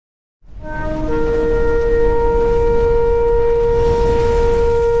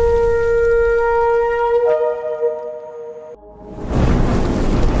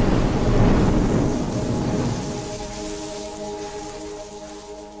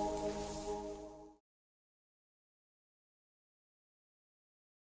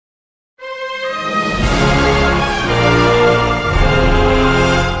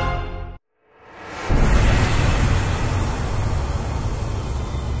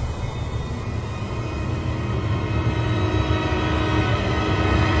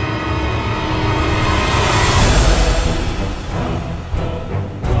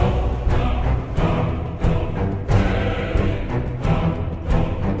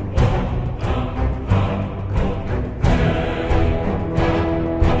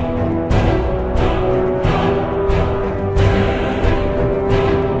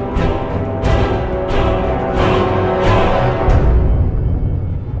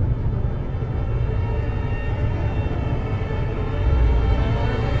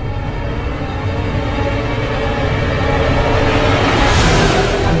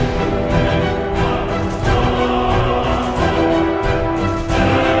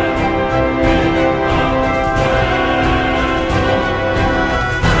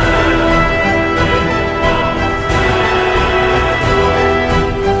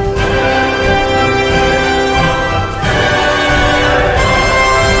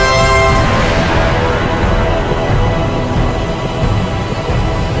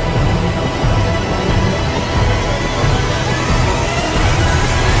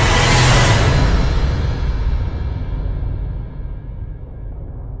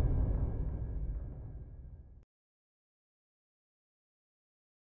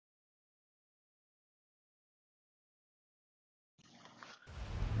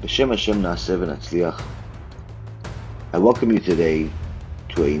B'Shem Hashem Na'aseh v'Natzliach. I welcome you today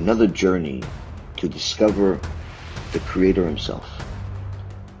to another journey to discover the Creator Himself.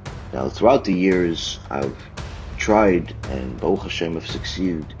 Now, throughout the years, I've tried, and Baruch Hashem have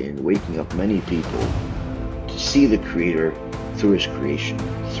succeeded in waking up many people to see the Creator through His creation,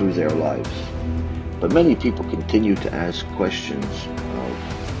 through their lives. But many people continue to ask questions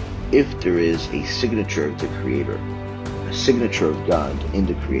of if there is a signature of the Creator, a signature of God in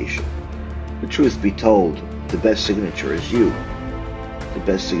the creation. The truth be told, the best signature is you. The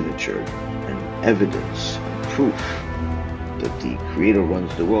best signature and evidence and proof that the Creator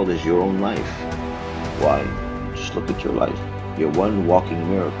runs the world is your own life. Why? Just look at your life. You're one walking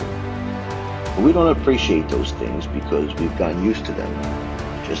miracle. But we don't appreciate those things because we've gotten used to them.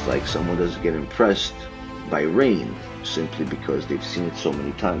 Just like someone doesn't get impressed by rain simply because they've seen it so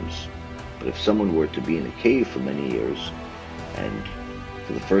many times. But if someone were to be in a cave for many years and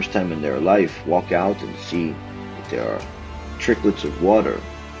for the first time in their life walk out and see that there are tricklets of water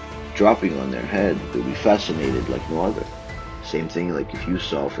dropping on their head, they'll be fascinated like no other. Same thing like if you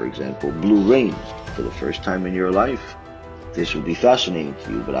saw, for example, blue rain for the first time in your life. This would be fascinating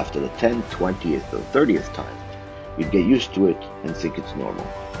to you, but after the 10th, 20th, or 30th time, you'd get used to it and think it's normal.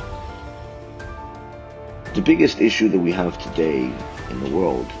 The biggest issue that we have today in the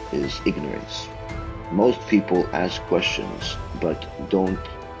world is ignorance. Most people ask questions, but don't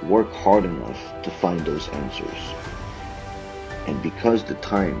work hard enough to find those answers. And because the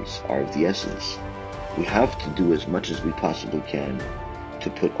times are of the essence, we have to do as much as we possibly can to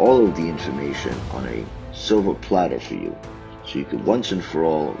put all of the information on a silver platter for you, so you can once and for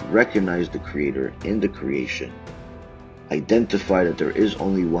all recognize the Creator in the creation, identify that there is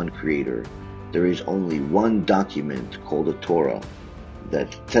only one Creator, there is only one document called the Torah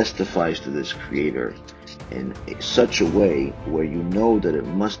that testifies to this Creator in such a way where you know that it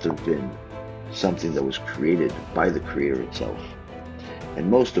must have been something that was created by the Creator itself. And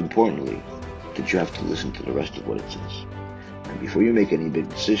most importantly, that you have to listen to the rest of what it says. And before you make any big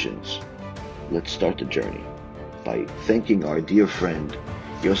decisions, let's start the journey by thanking our dear friend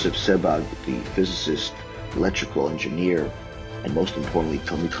Yosef Sebag, the physicist, electrical engineer, and most importantly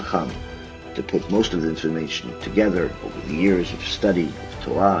Talmid Chacham, to put most of the information together over the years of study of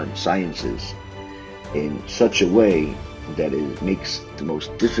Torah and sciences in such a way that it makes the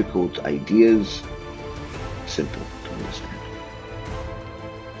most difficult ideas simple to understand.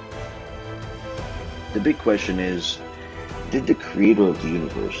 The big question is, did the Creator of the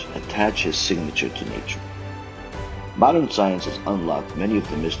universe attach His signature to nature? Modern science has unlocked many of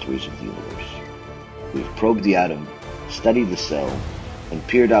the mysteries of the universe. We've probed the atom, studied the cell, and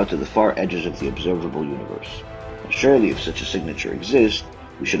peered out to the far edges of the observable universe. And surely if such a signature exists,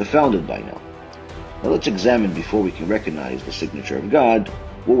 we should have found it by now. Now let's examine, before we can recognize the signature of God,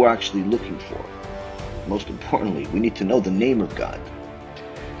 what we're actually looking for. Most importantly, we need to know the name of God.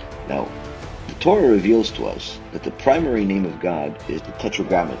 Now, the Torah reveals to us that the primary name of God is the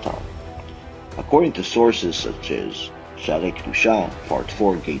Tetragrammaton. According to sources such as Sharei Kedusha, Part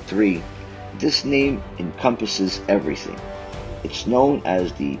 4, Gate 3, this name encompasses everything. It's known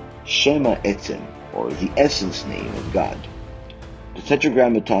as the Shema Etzem, or the essence name of God. The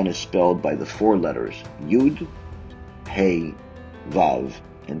Tetragrammaton is spelled by the four letters Yud, Hey, Vav,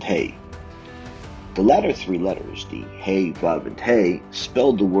 and Hey. The latter three letters, the Hey, Vav, and Hey,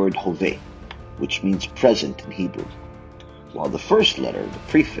 spell the word Hoveh, which means present in Hebrew, while the first letter, the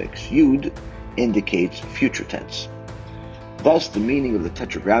prefix Yud, indicates future tense. Thus, the meaning of the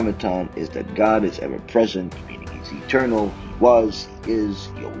Tetragrammaton is that God is ever present, meaning He's eternal, He was, He is,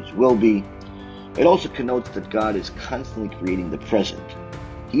 He always will be. It also connotes that God is constantly creating the present.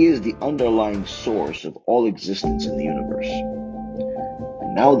 He is the underlying source of all existence in the universe.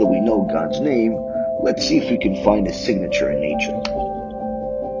 And now that we know God's name, let's see if we can find His signature in nature.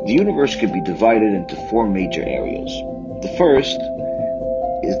 The universe can be divided into four major areas. The first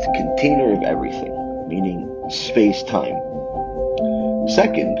is the container of everything, meaning space-time.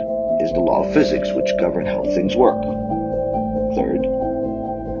 Second is the law of physics, which govern how things work. Third,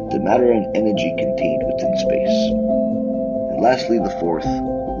 the matter and energy contained within space. And lastly, the fourth,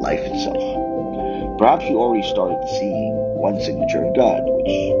 life itself. Perhaps you already started seeing one signature of God,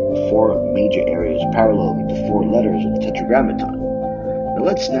 which four major areas paralleling the four letters of the Tetragrammaton. Now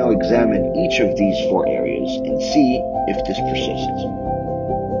let's now examine each of these four areas and see if this persists.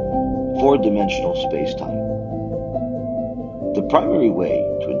 Four-dimensional space-time. The primary way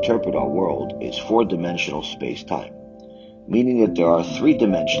to interpret our world is four-dimensional space-time, meaning that there are three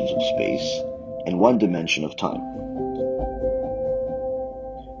dimensions of space and one dimension of time.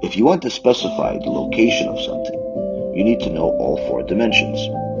 If you want to specify the location of something, you need to know all four dimensions.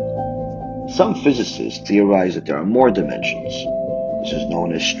 Some physicists theorize that there are more dimensions. This is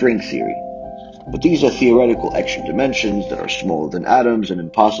known as string theory. But these are theoretical extra dimensions that are smaller than atoms and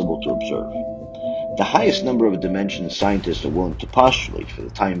impossible to observe. The highest number of dimensions scientists are willing to postulate for the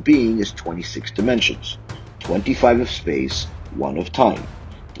time being is 26 dimensions, 25 of space, 1 of time.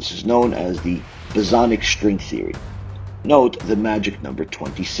 This is known as the bosonic string theory. Note the magic number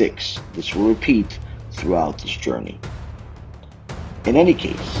 26. This will repeat throughout this journey. In any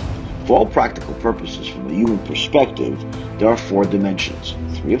case, for all practical purposes from a human perspective, there are 4 dimensions,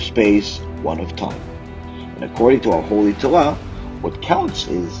 3 of space, 1 of time. And according to our Holy Torah, what counts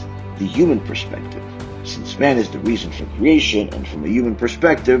is the human perspective. Since man is the reason for creation, and from a human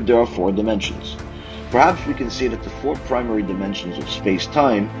perspective, there are 4 dimensions. Perhaps we can say that the 4 primary dimensions of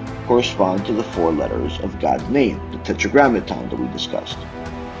space-time correspond to the 4 letters of God's name, the tetragrammaton that we discussed.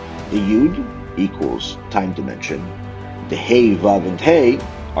 The Yud equals time dimension. The Hey, Vav, and Hey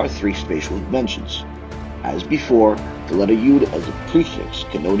are 3 spatial dimensions. As before, the letter Yud as a prefix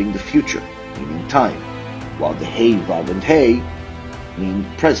connoting the future, meaning time, while the Hey, Vav, and Hey mean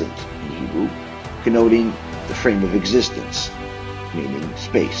present in Hebrew, connoting the frame of existence, meaning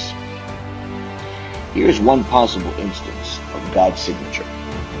space. Here's one possible instance of God's signature.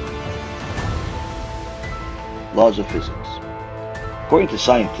 Laws of physics. According to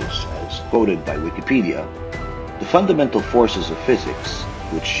scientists, as quoted by Wikipedia, the fundamental forces of physics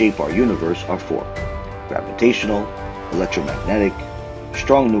which shape our universe are 4: gravitational, electromagnetic,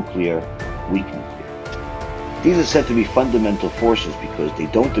 strong nuclear, weak nuclear. These are said to be fundamental forces because they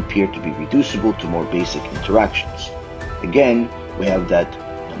don't appear to be reducible to more basic interactions. Again, we have that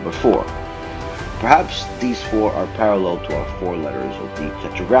number 4. Perhaps these 4 are parallel to our 4 letters of the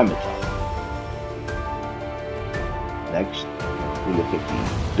tetragrammaton. Next, we look at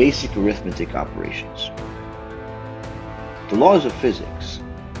the basic arithmetic operations. The laws of physics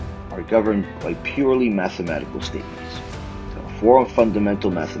are governed by purely mathematical statements. There are 4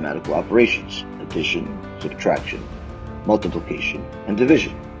 fundamental mathematical operations: addition, subtraction, multiplication, and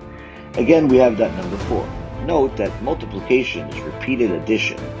division. Again, we have that number 4. Note that multiplication is repeated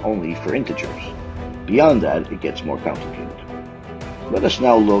addition only for integers. Beyond that, it gets more complicated. Let us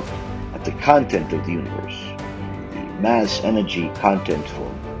now look at the content of the universe, the mass energy content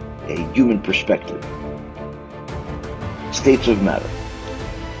from a human perspective. States of matter.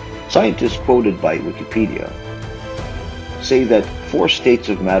 Scientists quoted by Wikipedia say that 4 states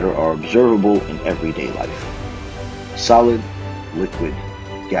of matter are observable in everyday life: solid, liquid,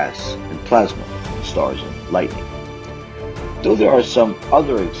 gas, and plasma, stars and lightning. Though there are some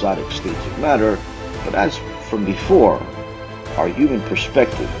other exotic states of matter, but as from before, our human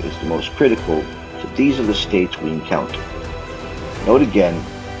perspective is the most critical, so these are the states we encounter. Note again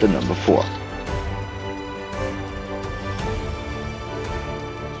the number 4.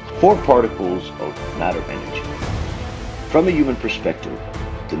 4 particles of matter energy. From a human perspective,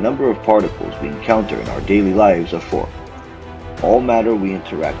 the number of particles we encounter in our daily lives are 4. All matter we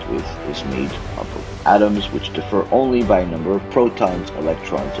interact with is made up of atoms which differ only by a number of protons,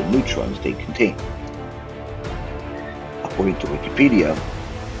 electrons, and neutrons they contain. According to Wikipedia,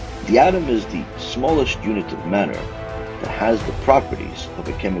 the atom is the smallest unit of matter that has the properties of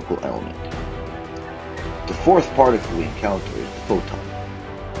a chemical element. The 4th particle we encounter is the photon.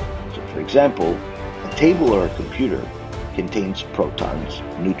 So for example, a table or a computer contains protons,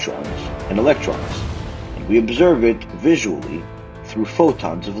 neutrons, and electrons, and we observe it visually through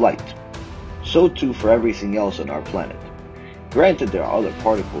photons of light. So too for everything else on our planet. Granted, there are other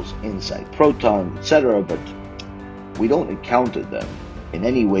particles inside protons, etc., but we don't encounter them in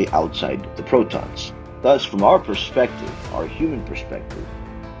any way outside the protons. Thus, from our perspective, our human perspective,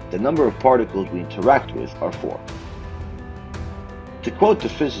 the number of particles we interact with are 4. To quote the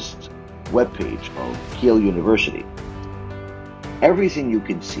Physicist webpage of Yale University, everything you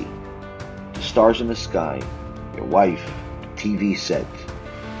can see, the stars in the sky, your wife, the TV set,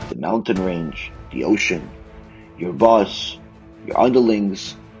 the mountain range, the ocean, your boss, your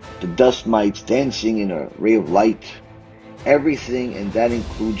underlings, the dust mites dancing in a ray of light, everything, and that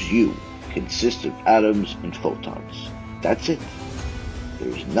includes you, consists of atoms and photons. That's it.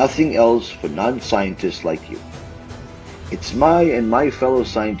 There's nothing else for non-scientists like you. It's my and my fellow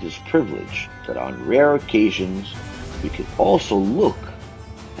scientists' privilege that on rare occasions we can also look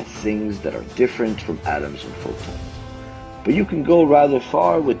at things that are different from atoms and photons. But you can go rather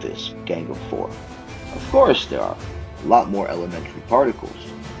far with this gang of 4. Of course, there are a lot more elementary particles,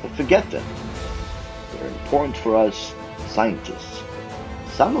 but forget them. They're important for us scientists.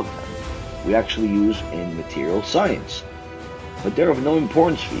 Some of them we actually use in material science, but they're of no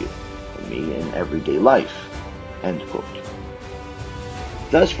importance for you, for me, in everyday life." End quote.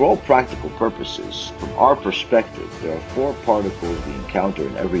 Thus, for all practical purposes, from our perspective, there are 4 particles we encounter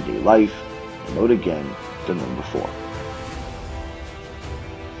in everyday life, and note again the number 4.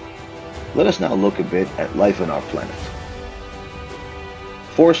 Let us now look a bit at life on our planet.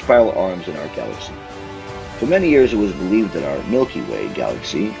 4 spiral arms in our galaxy. For many years it was believed that our Milky Way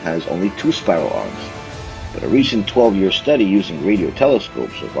galaxy has only 2 spiral arms, but a recent 12-year study using radio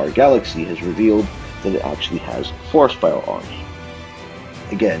telescopes of our galaxy has revealed that it actually has 4 spiral arms.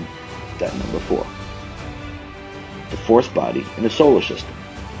 Again, that number 4. The 4th body in the solar system.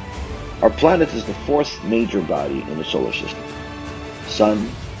 Our planet is the 4th major body in the solar system. Sun,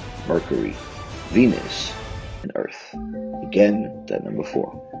 Mercury, Venus, and Earth. Again, that number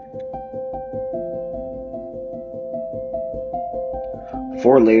 4.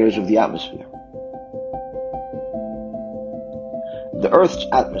 4 layers of the atmosphere. The Earth's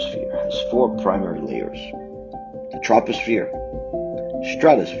atmosphere has 4 primary layers: the troposphere,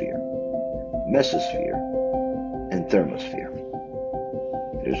 stratosphere, mesosphere, and thermosphere.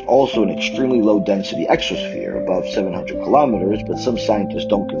 There's also an extremely low-density exosphere above 700 kilometers, but some scientists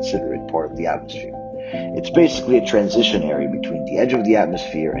don't consider it part of the atmosphere. It's basically a transition area between the edge of the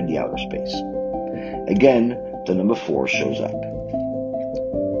atmosphere and the outer space. Again, the number 4 shows up.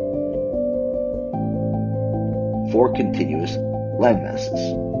 4 continuous landmasses.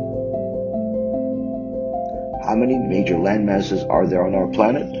 How many major landmasses are there on our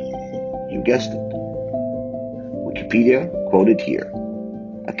planet? You guessed it. Wikipedia quoted here: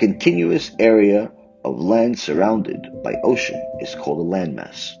 a continuous area of land surrounded by ocean is called a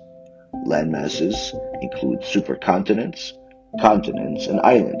landmass. Landmasses include supercontinents, continents, and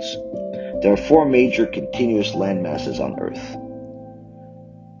islands. There are 4 major continuous landmasses on Earth: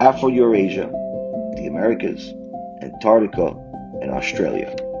 Afro-Eurasia, the Americas, Antarctica, and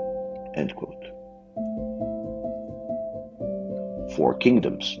Australia. End quote. 4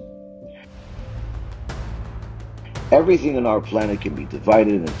 kingdoms. Everything on our planet can be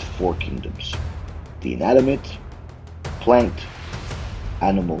divided into 4 kingdoms: the inanimate, plant,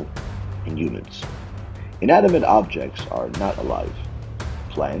 animal, and humans. Inanimate objects are not alive.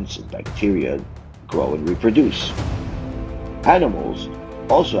 Plants and bacteria grow and reproduce. Animals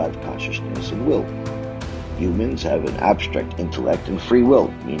also have consciousness and will. Humans have an abstract intellect and free will,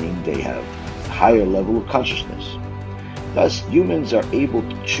 meaning they have a higher level of consciousness. Thus, humans are able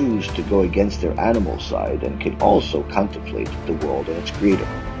to choose to go against their animal side and can also contemplate the world and its creator.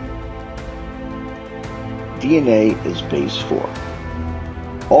 DNA is base 4.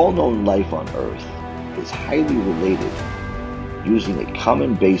 All known life on Earth is highly related using a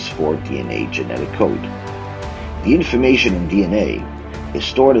common base 4 DNA genetic code. The information in DNA is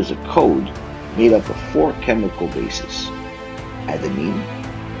stored as a code made up of 4 chemical bases: adenine,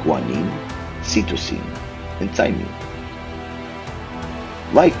 guanine, cytosine, and thymine.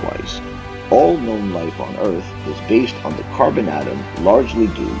 Likewise, all known life on Earth is based on the carbon atom, largely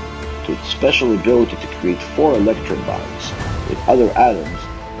due to its special ability to create 4 electron bonds with other atoms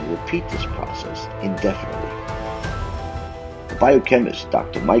and repeat this process indefinitely. The biochemist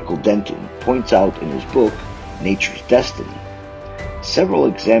Dr. Michael Denton points out in his book, Nature's Destiny, several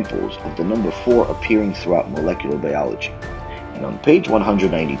examples of the number 4 appearing throughout molecular biology. And on page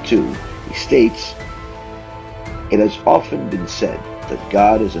 192, he states, "It has often been said that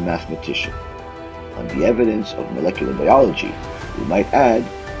God is a mathematician. On the evidence of molecular biology, we might add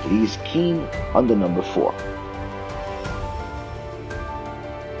that he is keen on the number 4.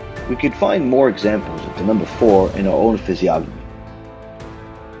 We could find more examples of the number 4 in our own physiognomy.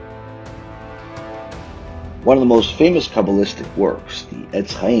 One of the most famous Kabbalistic works, the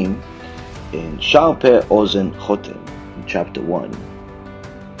Etz Chaim, in Sha'ar Peh Ozen Chotem, in chapter 1,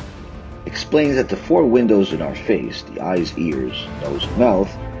 explains that the 4 windows in our face, the eyes, ears, nose, and mouth,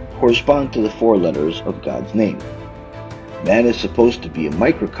 correspond to the 4 letters of God's name. Man is supposed to be a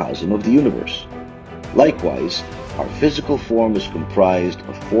microcosm of the universe. Likewise, our physical form is comprised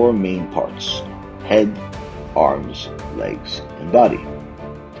of 4 main parts: head, arms, legs, and body.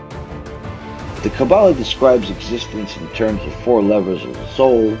 The Kabbalah describes existence in terms of 4 levels of the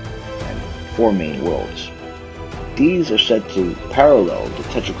soul and 4 main worlds. These are said to parallel the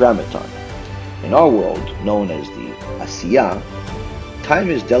Tetragrammaton. In our world, known as the Asiyah,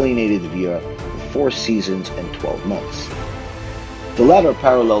 time is delineated via the 4 seasons and 12 months. The latter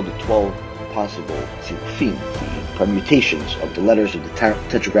parallel the 12 possible tzilufim, the permutations of the letters of the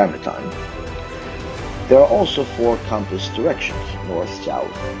Tetragrammaton. There are also 4 compass directions: north,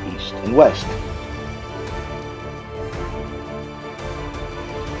 south, east, and west.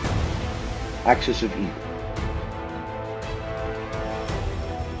 Axis of evil.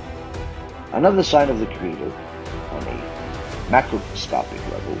 Another sign of the Creator, on a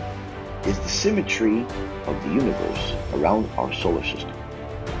macroscopic level is the symmetry of the universe around our solar system.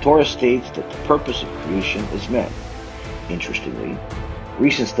 Torah states that the purpose of creation is man. Interestingly,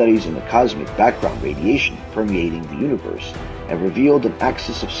 recent studies in the cosmic background radiation permeating the universe have revealed an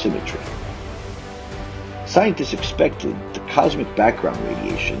axis of symmetry. Scientists expected the cosmic background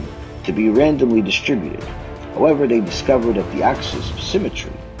radiation to be randomly distributed. However, they discovered that the axis of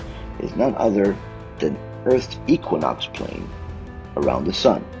symmetry is none other than Earth's equinox plane around the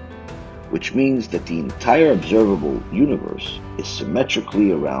Sun, which means that the entire observable universe is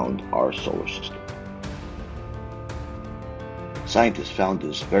symmetrically around our solar system. Scientists found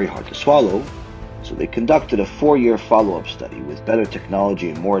this very hard to swallow, so they conducted a 4-year follow-up study with better technology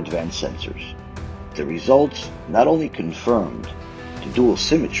and more advanced sensors. The results not only confirmed the dual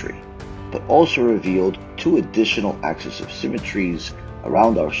symmetry, but also revealed 2 additional axes of symmetries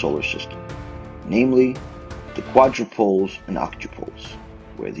around our solar system, namely the quadrupoles and octupoles,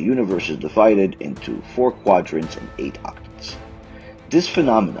 where the universe is divided into 4 quadrants and 8 octants. This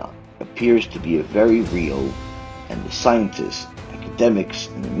phenomenon appears to be very real, and the scientists, academics,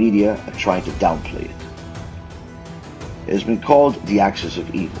 and the media are trying to downplay it. It has been called the axis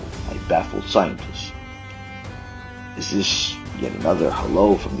of evil by baffled scientists. Is this yet another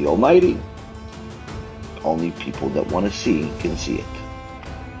hello from the Almighty? Only people that want to see can see it.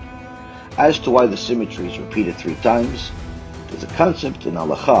 As to why the symmetry is repeated 3 times, there's a concept in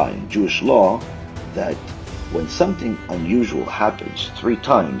halakha, in Jewish law, that when something unusual happens 3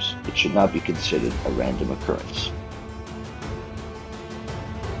 times, it should not be considered a random occurrence.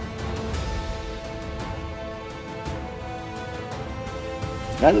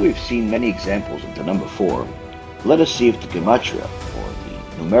 Now that we've seen many examples of the number 4, let us see if the gematria,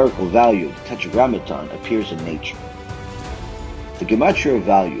 or the numerical value of the tetragrammaton, appears in nature. The gematria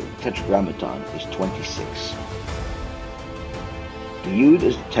value of the tetragrammaton is 26. The Yud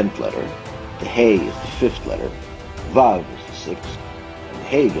is the 10th letter, the Hey is the 5th letter, Vav is the 6th, and the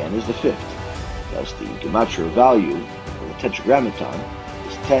Hey again is the 5th. Thus the gematria value of the tetragrammaton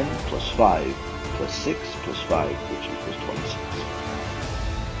is 10 plus 5 plus 6 plus 5, which equals 26.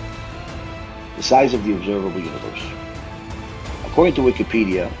 The size of the observable universe. According to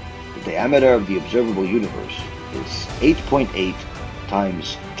Wikipedia, the diameter of the observable universe is 8.8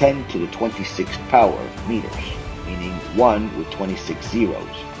 times 10 to the 26th power meters, meaning 1 with 26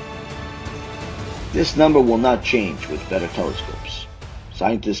 zeros. This number will not change with better telescopes.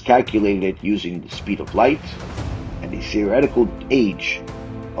 Scientists calculated it using the speed of light and the theoretical age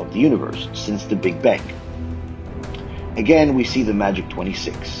of the universe since the Big Bang. Again, we see the magic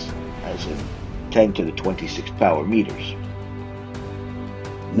 26, as in 10 to the 26th power meters.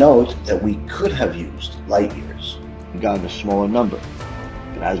 Note that we could have used light years and gotten a smaller number.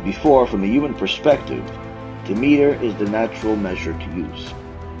 But as before, from a human perspective, the meter is the natural measure to use.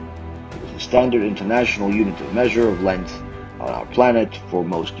 It is the standard international unit of measure of length on our planet for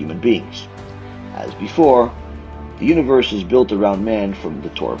most human beings. As before, the universe is built around man from the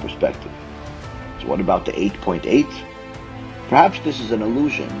Torah perspective. So what about the 8.8? Perhaps this is an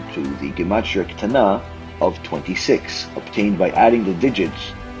allusion to the gematria ketana of 26, obtained by adding the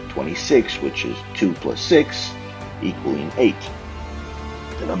digits 26, which is 2 plus 6, equaling 8.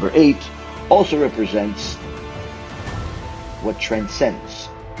 The number 8 also represents what transcends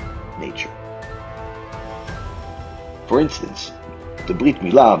nature. For instance, the Brit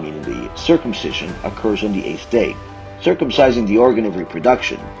Milah, meaning the circumcision, occurs on the 8th day. Circumcising the organ of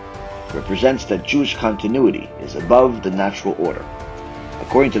reproduction represents that Jewish continuity is above the natural order.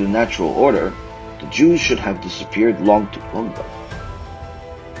 According to the natural order, the Jews should have disappeared long ago.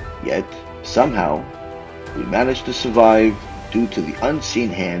 Yet, somehow, we managed to survive due to the unseen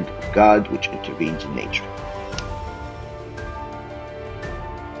hand of God which intervenes in nature.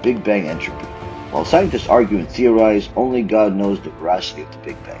 Big Bang entropy. While scientists argue and theorize, only God knows the veracity of the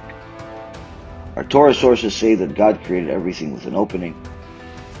Big Bang. Our Torah sources say that God created everything with an opening.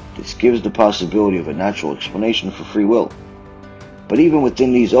 This gives the possibility of a natural explanation for free will. But even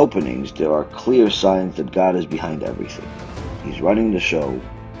within these openings, there are clear signs that God is behind everything. He's running the show.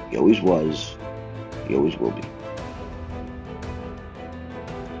 He always was. He always will be.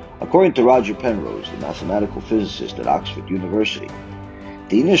 According to Roger Penrose, the mathematical physicist at Oxford University,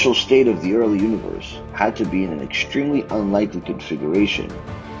 the initial state of the early universe had to be in an extremely unlikely configuration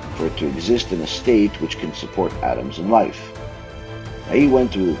for it to exist in a state which can support atoms and life. Now, he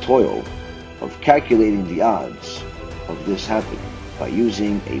went through the toil of calculating the odds of this happening by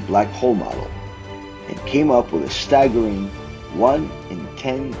using a black hole model and came up with a staggering 1 in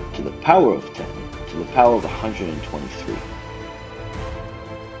 10 to the power of 10 to the power of 123.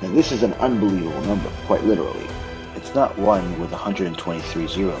 Now, this is an unbelievable number, quite literally. It's not 1 with 123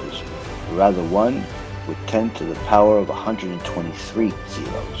 zeros, but rather 1 with 10 to the power of 123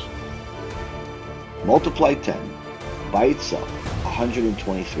 zeros. Multiply 10 by itself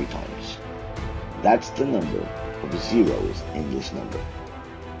 123 times. That's the number of zeros in this number.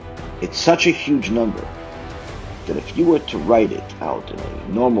 It's such a huge number that if you were to write it out in a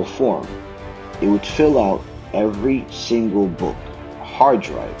normal form, it would fill out every single book, hard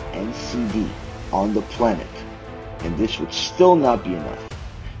drive, and CD on the planet, and this would still not be enough.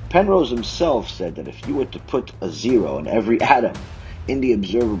 Penrose himself said that if you were to put a zero in every atom in the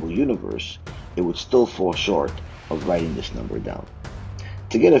observable universe, it would still fall short of writing this number down.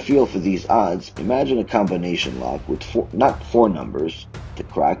 To get a feel for these odds, imagine a combination lock with not 4 numbers to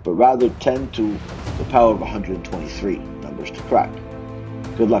crack, but rather 10 to the power of 123 numbers to crack.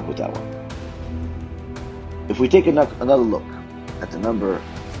 Good luck with that one. If we take another look at the number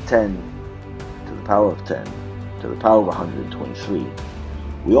 10 to the power of 10 to the power of 123,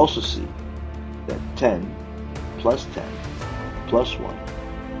 we also see that 10 plus 10 plus 1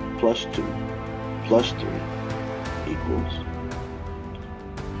 plus 2 plus 3 equals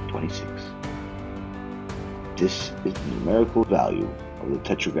 26. This is the numerical value of the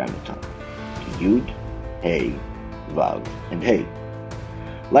tetragrammaton: Yud, Hey, Vav, and Hey.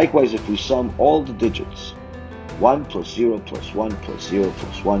 Likewise, if we sum all the digits, 1 plus 0 plus 1 plus 0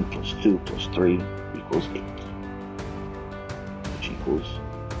 plus 1 plus 2 plus 3 equals 8, which equals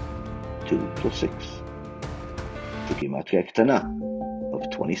 2 plus 6, the gematria ketana of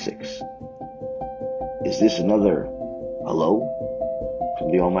 26. Is this another hello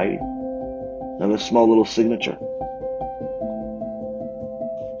from the Almighty? Another small little signature?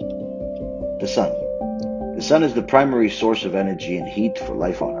 The sun. The sun is the primary source of energy and heat for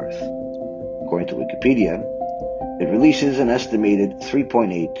life on Earth. According to Wikipedia, it releases an estimated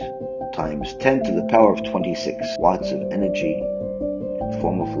 3.8 times 10 to the power of 26 watts of energy in the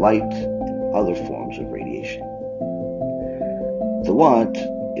form of light and other forms of radiation. The watt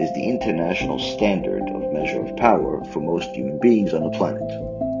is the international standard of measure of power for most human beings on the planet.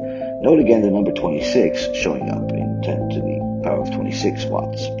 Note again the number 26 showing up in 10 to the power of 26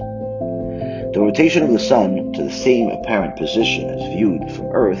 watts. The rotation of the sun to the same apparent position as viewed from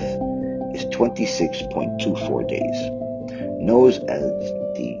Earth is 26.24 days, known as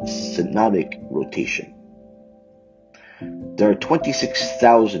the synodic rotation. There are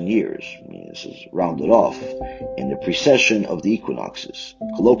 26,000 years, this is rounded off, in the precession of the equinoxes,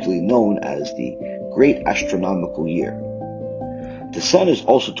 colloquially known as the Great Astronomical Year. The Sun is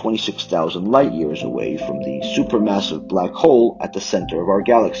also 26,000 light years away from the supermassive black hole at the center of our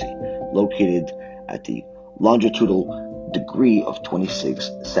galaxy, located at the longitudinal degree of 26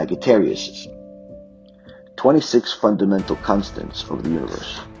 Sagittarius. 26 fundamental constants of the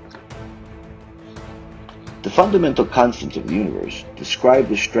universe. The fundamental constants of the universe describe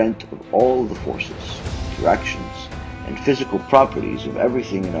the strength of all of the forces, interactions, and physical properties of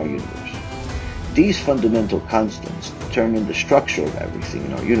everything in our universe. These fundamental constants determine the structure of everything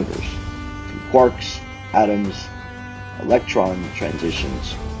in our universe, from quarks, atoms, electron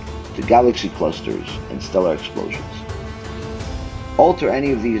transitions, to galaxy clusters and stellar explosions. Alter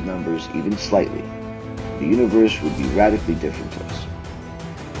any of these numbers even slightly, the universe would be radically different to us.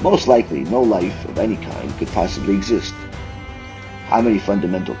 Most likely, no life of any kind could possibly exist. How many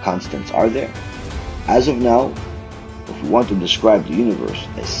fundamental constants are there? As of now, if we want to describe the universe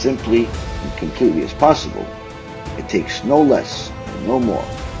as simply and completely as possible, it takes no less and no more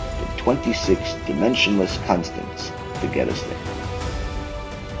than 26 dimensionless constants to get us there.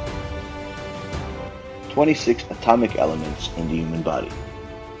 26 atomic elements in the human body.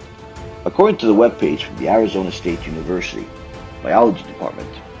 According to the webpage from the Arizona State University Biology Department,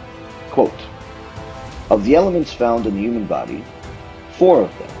 quote, of the elements found in the human body, 4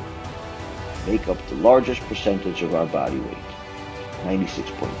 of them make up the largest percentage of our body weight,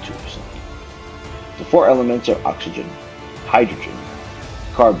 96.2%. The 4 elements are oxygen, hydrogen,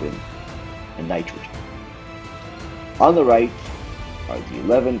 carbon, and nitrogen. On the right are the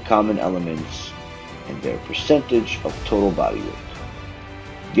 11 common elements and their percentage of total body weight.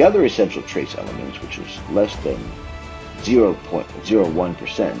 The other essential trace elements, which is less than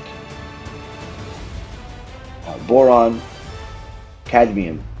 0.01%, are boron,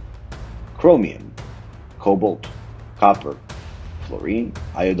 cadmium, chromium, cobalt, copper, fluorine,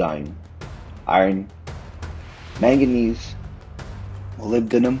 iodine, iron, manganese,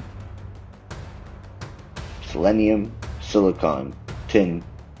 molybdenum, selenium, silicon, tin,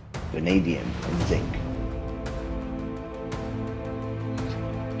 vanadium, and zinc.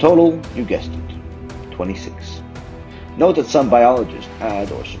 Total, you guessed it, 26. Note that some biologists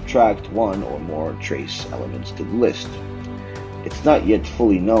add or subtract one or more trace elements to the list. It's not yet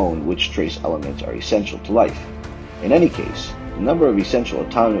fully known which trace elements are essential to life. In any case, the number of essential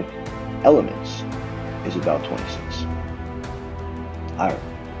atomic elements is about 26. Iron.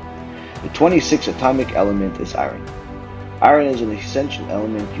 The 26th atomic element is iron. Iron is an essential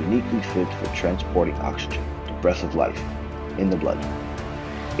element uniquely fit for transporting oxygen, the breath of life, in the blood.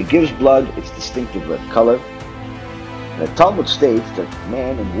 It gives blood its distinctive red color. The Talmid states that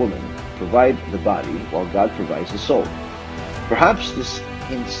man and woman provide the body while God provides the soul. Perhaps this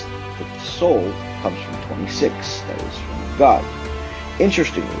hints that the soul comes from 26, that is, from God.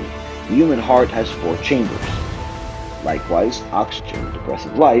 Interestingly, the human heart has 4 chambers. Likewise, oxygen, the breath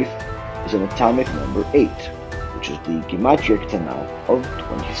of life, is an atomic number 8, which is the gematria ketana of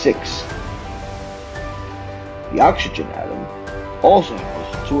 26. The oxygen atom also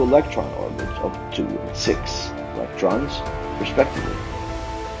has 2 electron orbits of 2 and 6 electrons, respectively.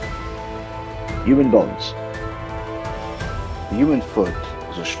 Human bones. The human foot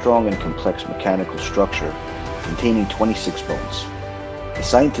is a strong and complex mechanical structure containing 26 bones. A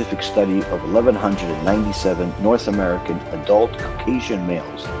scientific study of 1,197 North American adult Caucasian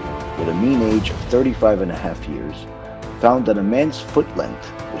males with a mean age of 35.5 years found that a man's foot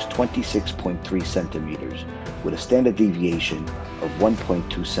length was 26.3 centimeters with a standard deviation of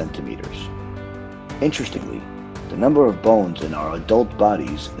 1.2 centimeters. Interestingly, the number of bones in our adult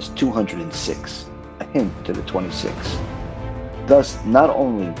bodies is 206, a hint to the 26. Thus, not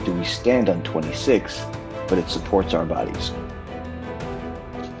only do we stand on 26, but it supports our bodies.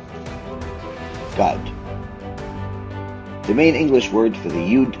 God. The main English word for the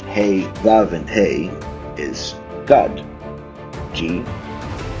Yud, Hey, Vav, and Hey is God. G,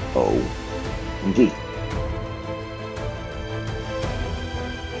 O, and D.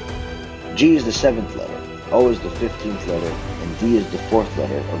 G is the 7th letter, O is the 15th letter, and D is the 4th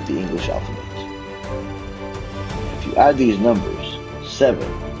letter of the English alphabet. If you add these numbers, 7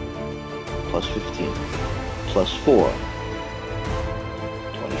 plus 15 plus 4,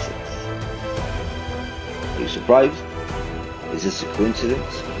 26. Are you surprised? Is this a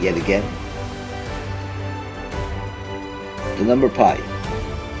coincidence yet again? The number pi.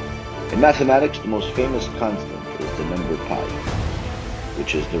 In mathematics, the most famous constant is the number pi,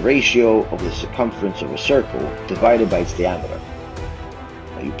 which is the ratio of the circumference of a circle divided by its diameter.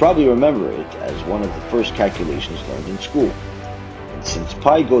 Now, you probably remember it as one of the first calculations learned in school. And since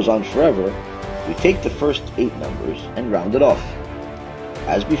pi goes on forever, we take the first 8 numbers and round it off.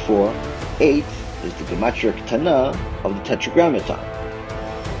 As before, 8 is the gematria ketana of the tetragrammaton.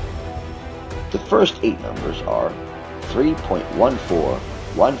 The first 8 numbers are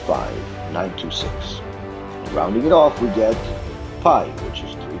 3.1415926. And rounding it off, we get pi, which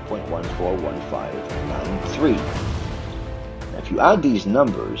is 3.141593. Now, if you add these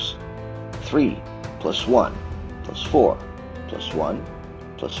numbers, 3 plus 1 plus 4 plus 1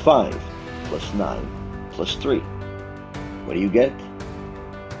 plus 5 plus 9 plus 3, what do you get?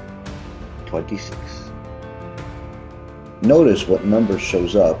 26. Notice what number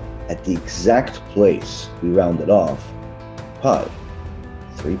shows up at the exact place we rounded off pi.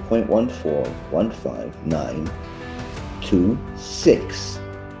 3.1415926.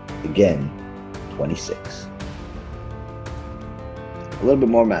 Again, 26. A little bit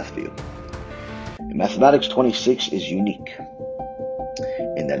more math for you. In mathematics, 26 is unique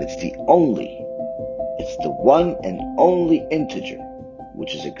in that it's the one and only integer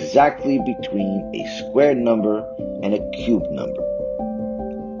which is exactly between a squared number and a cubed number.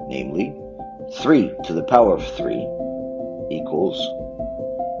 Namely, 3 to the power of 3 equals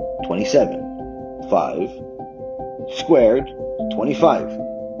 27. 5 squared, 25.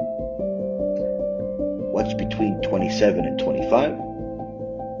 What's between 27 and 25?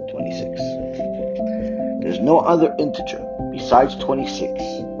 26. There's no other integer besides 26,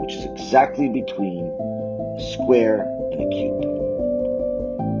 which is exactly between a square and a cube.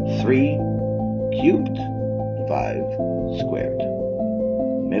 3 cubed, 5 squared.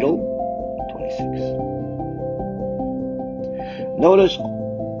 Middle, 26. Notice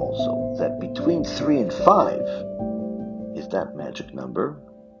also that between 3 and 5 is that magic number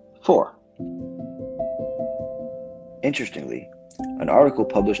 4. Interestingly, an article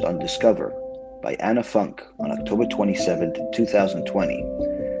published on Discover by Anna Funk on October 27, 2020,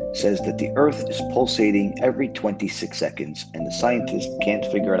 says that the Earth is pulsating every 26 seconds and the scientists can't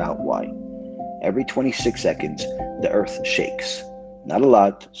figure out why. Every 26 seconds, the Earth shakes. Not a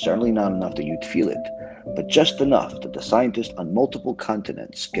lot, certainly not enough that you'd feel it, but just enough that the scientists on multiple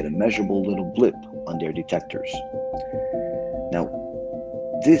continents get a measurable little blip on their detectors. Now,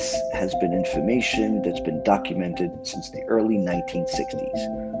 This has been information that's been documented since the early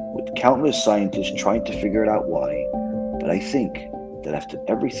 1960s, with countless scientists trying to figure it out why. But I think that after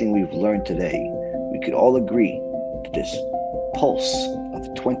everything we've learned today, we could all agree that this pulse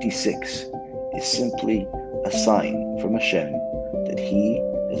of 26 is simply a sign from Hashem that He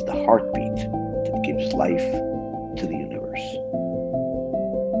is the heartbeat that gives life to the universe.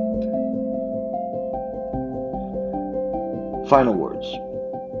 Final words.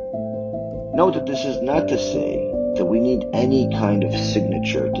 Note that this is not to say that we need any kind of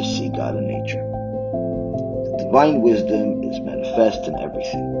signature to see God in nature. The divine wisdom is manifest in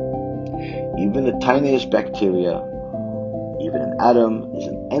everything. Even the tiniest bacteria, even an atom, is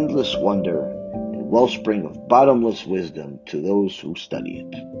an endless wonder and wellspring of bottomless wisdom to those who study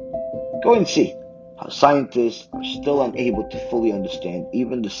it. Go and see how scientists are still unable to fully understand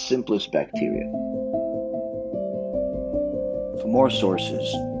even the simplest bacteria. For more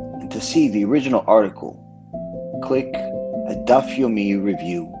sources, and to see the original article, click at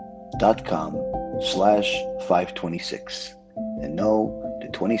DafYomiReview.com/526. And no, the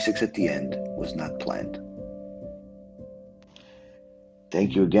 26 at the end was not planned.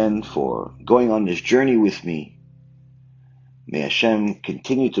 Thank you again for going on this journey with me. May Hashem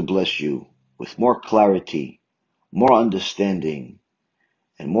continue to bless you with more clarity, more understanding,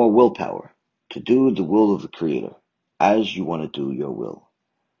 and more willpower to do the will of the Creator as you want to do your will.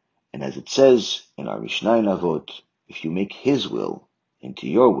 And as it says in our Mishnah in Avot, if you make His will into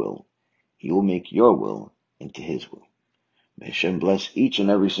your will, He will make your will into His will. May Hashem bless each and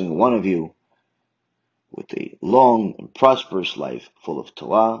every single one of you with a long and prosperous life full of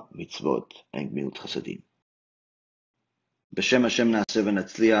Torah, mitzvot, and gmilut chasadim. B'Shem Hashem Na'aseh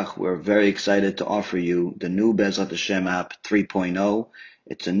v'Natzliach, we're very excited to offer you the new BeEzrat HaShem app 3.0.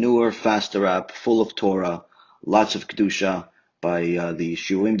 It's a newer, faster app full of Torah, lots of Kedusha by the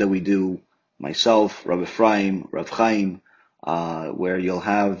shiurim that we do, myself, Rav Ephraim, Rav Chaim, where you'll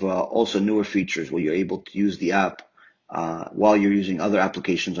have also newer features where you're able to use the app while you're using other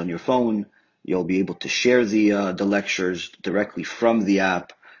applications on your phone. You'll be able to share the lectures directly from the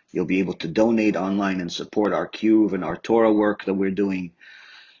app. You'll be able to donate online and support our Cube and our Torah work that we're doing.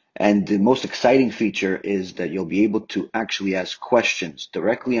 And the most exciting feature is that you'll be able to actually ask questions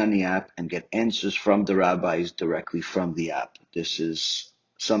directly on the app and get answers from the rabbis directly from the app. This is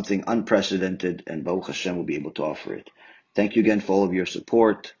something unprecedented, and Baruch Hashem will be able to offer it. Thank you again for all of your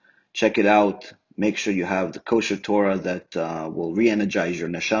support. Check it out. Make sure you have the kosher Torah that will re-energize your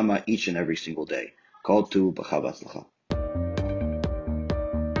neshama each and every single day. Kol tu b'chava atzlacha.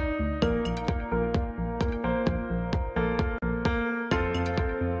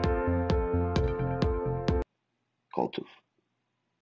 Kol tuv.